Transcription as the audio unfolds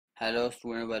Hello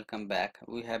student, welcome back.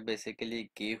 We have basically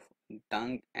give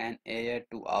tongue and AI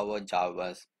to our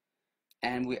Javas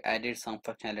and we added some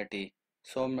functionality.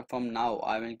 So from now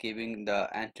I will giving the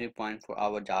entry point for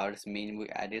our Javas mean we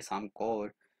added some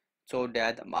code so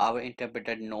that our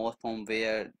interpreter knows from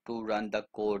where to run the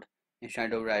code.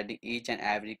 Instead of writing each and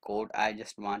every code, I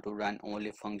just want to run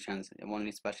only functions,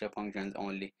 only special functions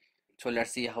only. So let's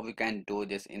see how we can do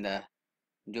this in the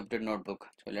Jupyter notebook.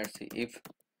 So let's see if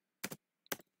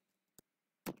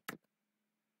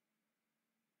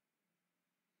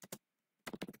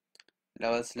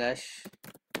level slash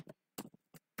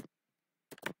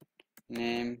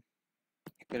name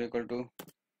equal to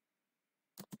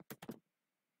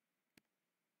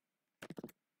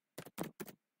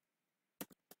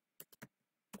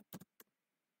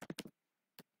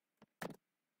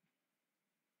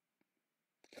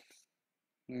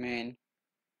main.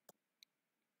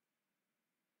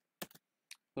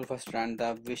 We'll first run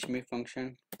the wish me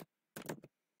function.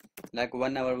 Like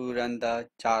whenever we run the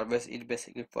Jarvis, it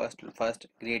basically first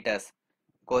greet us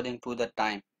according to the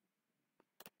time,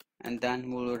 and then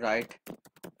we will write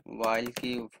while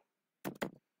key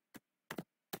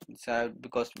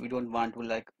because we don't want to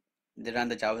like they run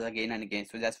the Jarvis again and again.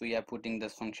 So that's why we are putting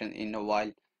this function in a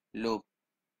while loop.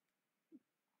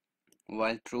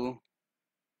 While true,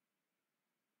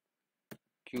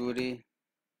 query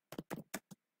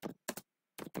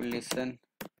listen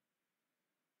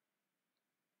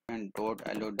and dot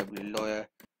low lawyer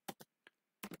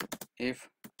if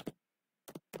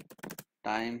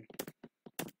time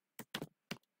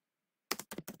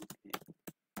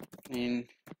in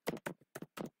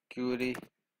query,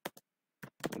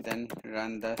 then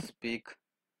run the speak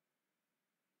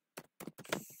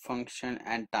function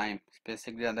and time.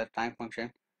 Basically run the time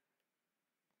function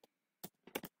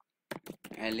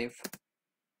elif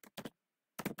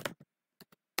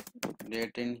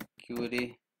date in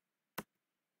query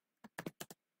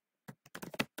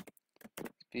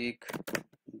speak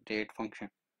date function.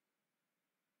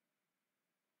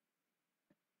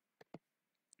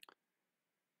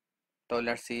 So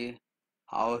let's see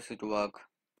how it work.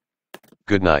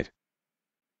 Good night.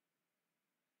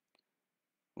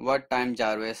 What time,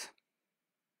 Jarvis?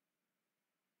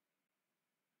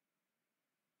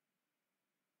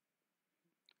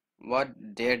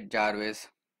 What date, Jarvis?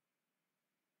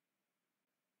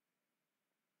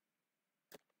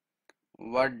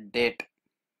 What date?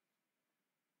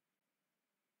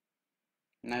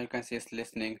 Now you can see it's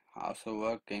listening, also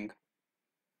working.